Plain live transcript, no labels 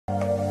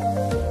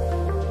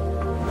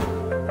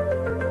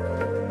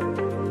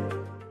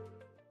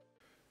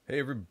Hey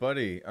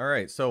everybody. All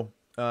right, so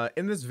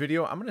in this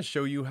video, I'm going to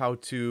show you how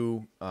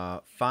to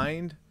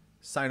find,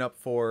 sign up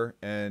for,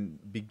 and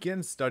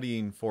begin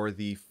studying for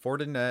the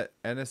Fortinet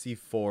NSE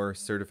 4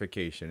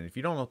 certification. And if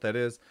you don't know what that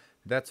is,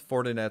 that's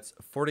Fortinet's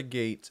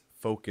Fortigate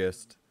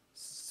focused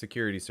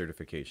security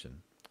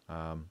certification.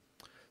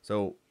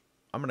 So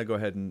I'm going to go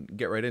ahead and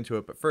get right into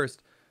it. But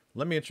first,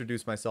 let me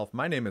introduce myself.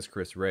 My name is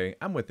Chris Ray.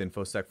 I'm with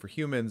InfoSec for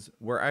Humans,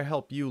 where I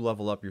help you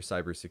level up your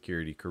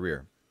cybersecurity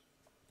career.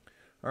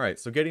 All right,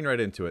 so getting right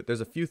into it, there's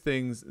a few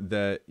things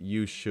that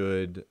you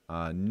should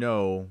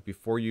know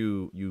before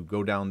you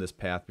go down this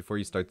path, before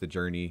you start the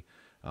journey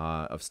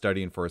of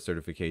studying for a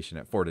certification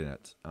at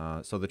Fortinet.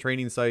 So the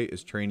training site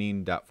is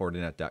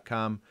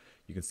training.fortinet.com.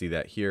 You can see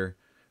that here.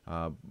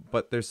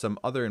 But there's some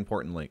other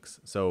important links.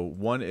 So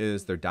one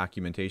is their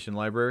documentation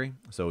library,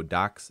 so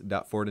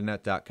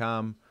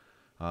docs.fortinet.com.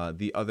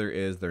 The other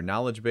is their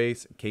knowledge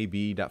base,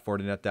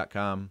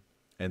 kb.fortinet.com.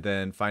 And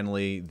then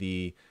finally,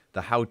 the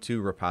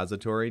how-to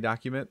repository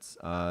documents.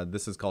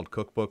 This is called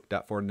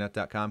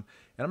cookbook.fortinet.com,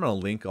 and I'm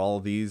going to link all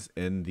of these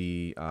in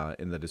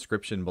the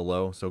description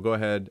below. So go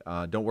ahead,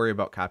 don't worry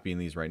about copying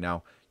these right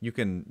now. You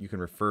can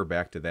refer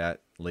back to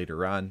that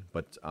later on,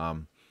 but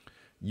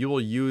you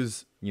will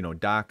use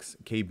docs,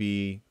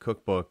 KB,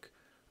 cookbook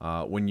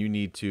when you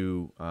need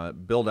to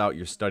build out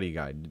your study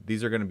guide.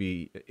 These are going to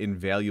be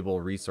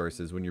invaluable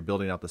resources when you're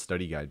building out the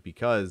study guide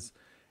because,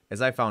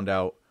 as I found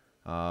out,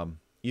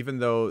 even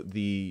though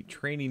the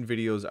training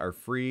videos are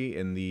free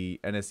in the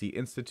NSE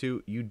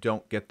Institute, you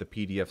don't get the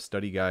PDF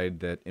study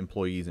guide that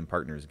employees and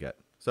partners get.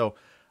 So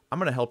I'm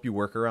going to help you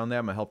work around that.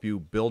 I'm going to help you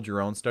build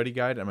your own study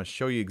guide. I'm going to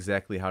show you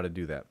exactly how to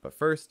do that. But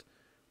first,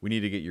 we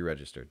need to get you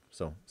registered.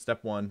 So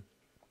step one,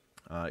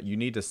 you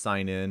need to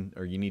sign in,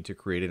 or you need to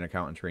create an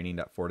account on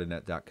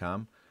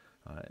training.fortinet.com.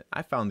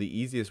 I found the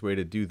easiest way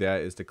to do that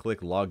is to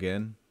click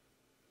login.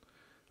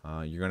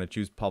 You're going to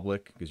choose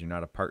public because you're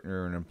not a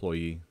partner or an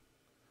employee.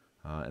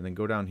 And then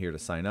go down here to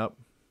sign up,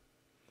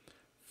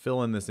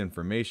 fill in this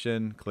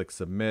information, click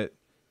submit.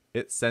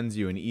 It sends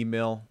you an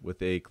email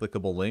with a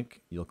clickable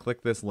link. You'll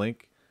click this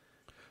link.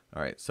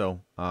 All right, so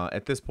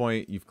at this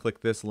point, you've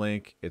clicked this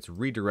link. It's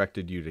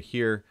redirected you to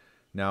here.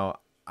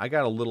 Now, I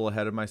got a little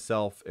ahead of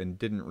myself and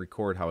didn't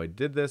record how I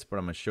did this, but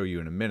I'm going to show you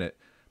in a minute.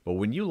 But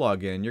when you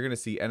log in, you're going to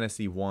see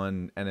NSE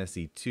 1,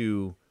 NSE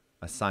 2,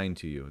 assigned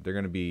to you. They're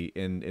going to be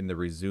in the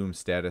resume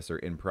status or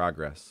in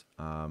progress.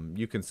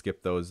 You can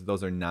skip those.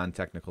 Those are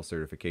non-technical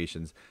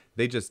certifications.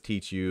 They just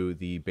teach you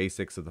the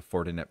basics of the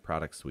Fortinet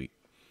product suite.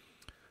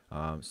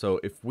 So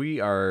if we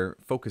are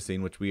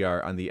focusing, which we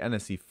are, on the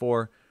NSE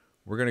 4,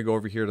 we're going to go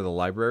over here to the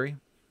library.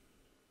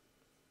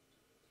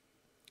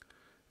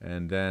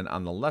 And then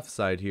on the left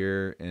side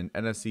here in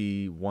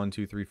NSE 1,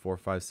 2, 3, 4,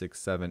 5,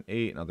 6, 7,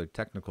 8 and other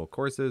technical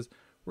courses,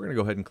 we're going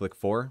to go ahead and click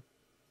 4.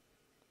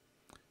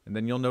 And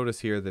then you'll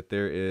notice here that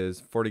there is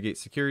Fortigate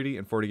Security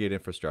and Fortigate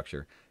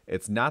Infrastructure.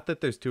 It's not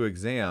that there's two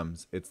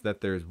exams, it's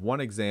that there's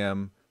one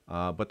exam,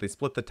 but they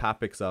split the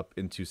topics up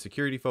into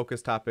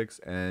security-focused topics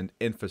and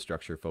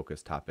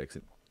infrastructure-focused topics.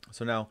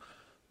 So now,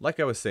 like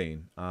I was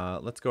saying,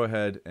 let's go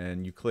ahead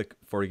and you click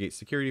Fortigate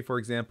Security, for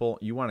example.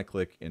 You want to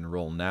click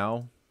Enroll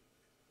Now.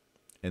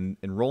 And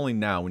enrolling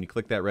now, when you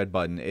click that red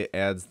button, it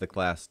adds the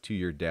class to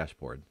your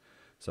dashboard.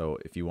 So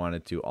if you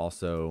wanted to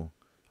also,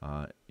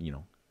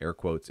 air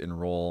quotes,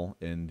 enroll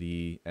in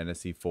the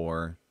NSE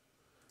 4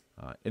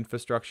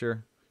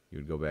 infrastructure, you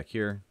would go back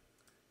here,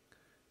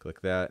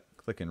 click that,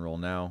 click enroll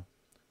now.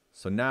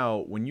 So now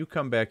when you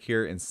come back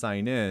here and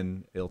sign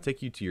in, it'll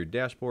take you to your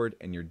dashboard,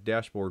 and your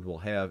dashboard will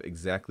have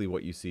exactly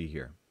what you see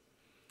here.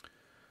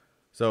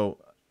 So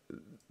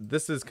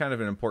this is kind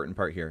of an important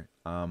part here.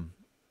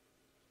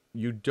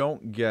 You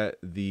don't get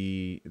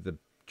the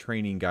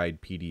training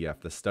guide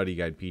PDF, the study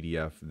guide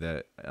PDF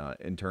that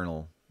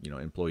internal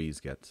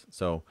employees get.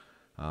 So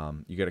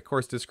you get a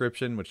course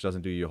description, which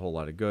doesn't do you a whole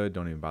lot of good.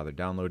 Don't even bother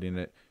downloading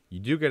it.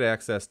 You do get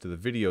access to the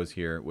videos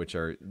here, which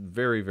are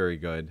very, very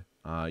good.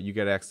 You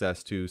get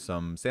access to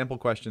some sample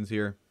questions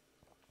here.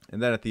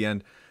 And then at the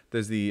end,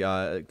 there's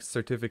the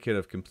certificate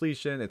of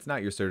completion. It's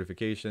not your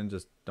certification.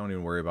 Just don't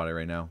even worry about it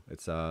right now.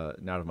 It's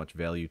not of much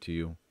value to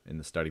you in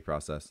the study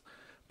process.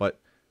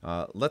 But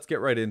let's get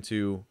right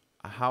into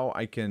how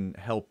I can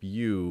help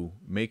you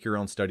make your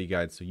own study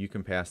guide so you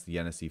can pass the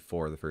NSE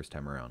 4 the first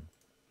time around.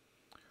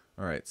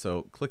 All right,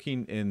 so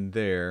clicking in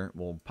there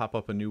will pop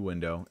up a new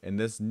window, and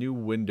this new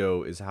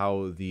window is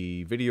how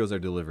the videos are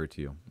delivered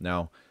to you.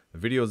 Now, the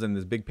video's in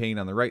this big pane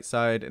on the right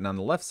side, and on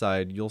the left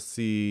side, you'll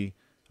see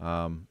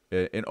an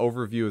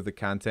overview of the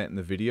content in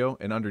the video,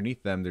 and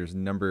underneath them, there's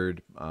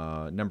numbered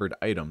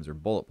items or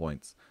bullet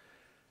points.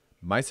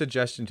 My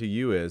suggestion to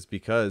you is,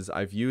 because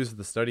I've used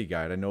the study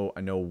guide, I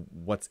know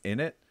what's in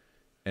it,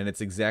 and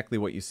it's exactly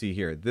what you see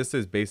here. This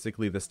is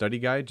basically the study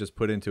guide, just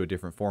put into a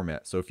different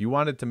format. So if you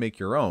wanted to make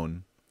your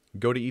own,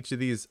 go to each of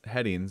these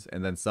headings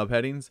and then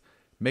subheadings,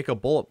 make a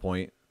bullet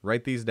point,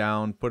 write these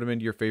down, put them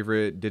into your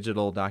favorite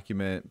digital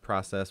document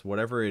process,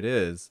 whatever it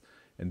is,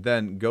 and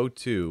then go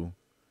to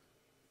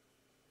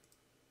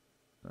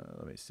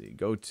let me see,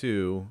 go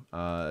to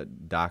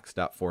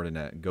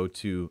docs.fortinet, go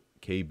to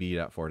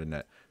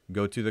kb.fortinet,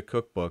 go to the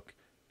cookbook,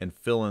 and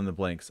fill in the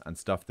blanks on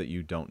stuff that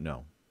you don't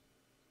know.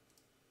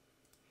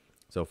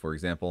 So for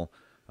example,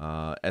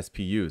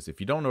 SPUs. If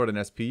you don't know what an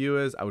SPU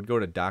is, I would go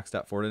to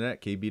docs.fortinet,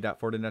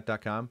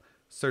 kb.fortinet.com,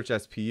 search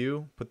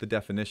SPU, put the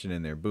definition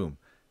in there, boom.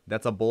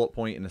 That's a bullet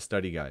point in a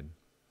study guide.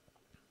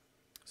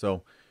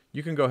 So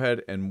you can go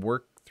ahead and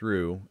work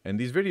through, and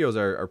these videos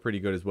are pretty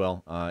good as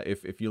well.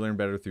 If you learn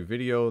better through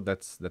video,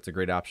 that's a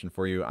great option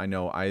for you. I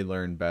know I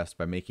learn best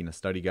by making a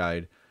study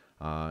guide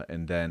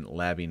and then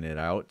labbing it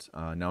out.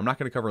 Now I'm not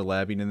going to cover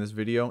labbing in this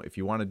video. If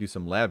you want to do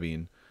some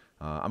labbing,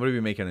 I'm going to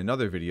be making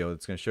another video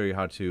that's going to show you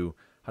how to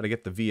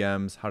get the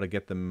VMs, how to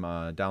get them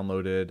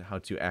downloaded, how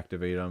to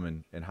activate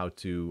them, and how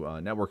to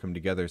network them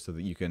together so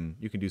that you can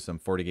do some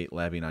Fortigate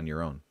labbing on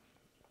your own.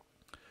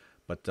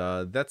 But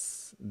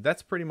that's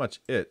pretty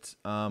much it.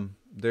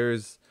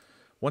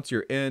 Once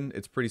you're in,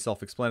 it's pretty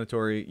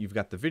self-explanatory. You've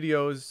got the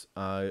videos.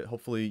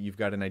 Hopefully, you've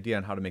got an idea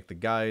on how to make the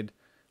guide.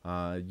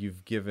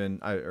 I've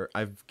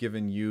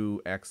given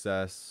you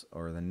access,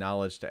 or the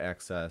knowledge to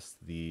access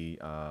the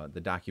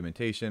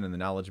documentation and the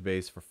knowledge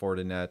base for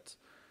Fortinet.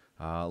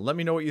 Let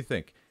me know what you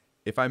think.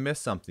 If I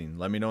missed something,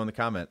 let me know in the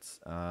comments.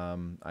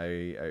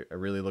 I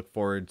really look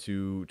forward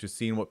to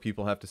seeing what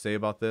people have to say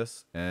about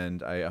this,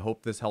 and I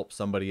hope this helps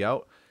somebody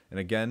out. And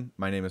again,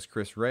 my name is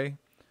Chris Ray.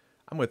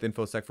 I'm with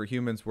InfoSec for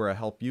Humans, where I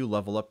help you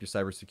level up your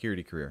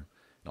cybersecurity career.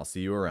 And I'll see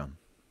you around.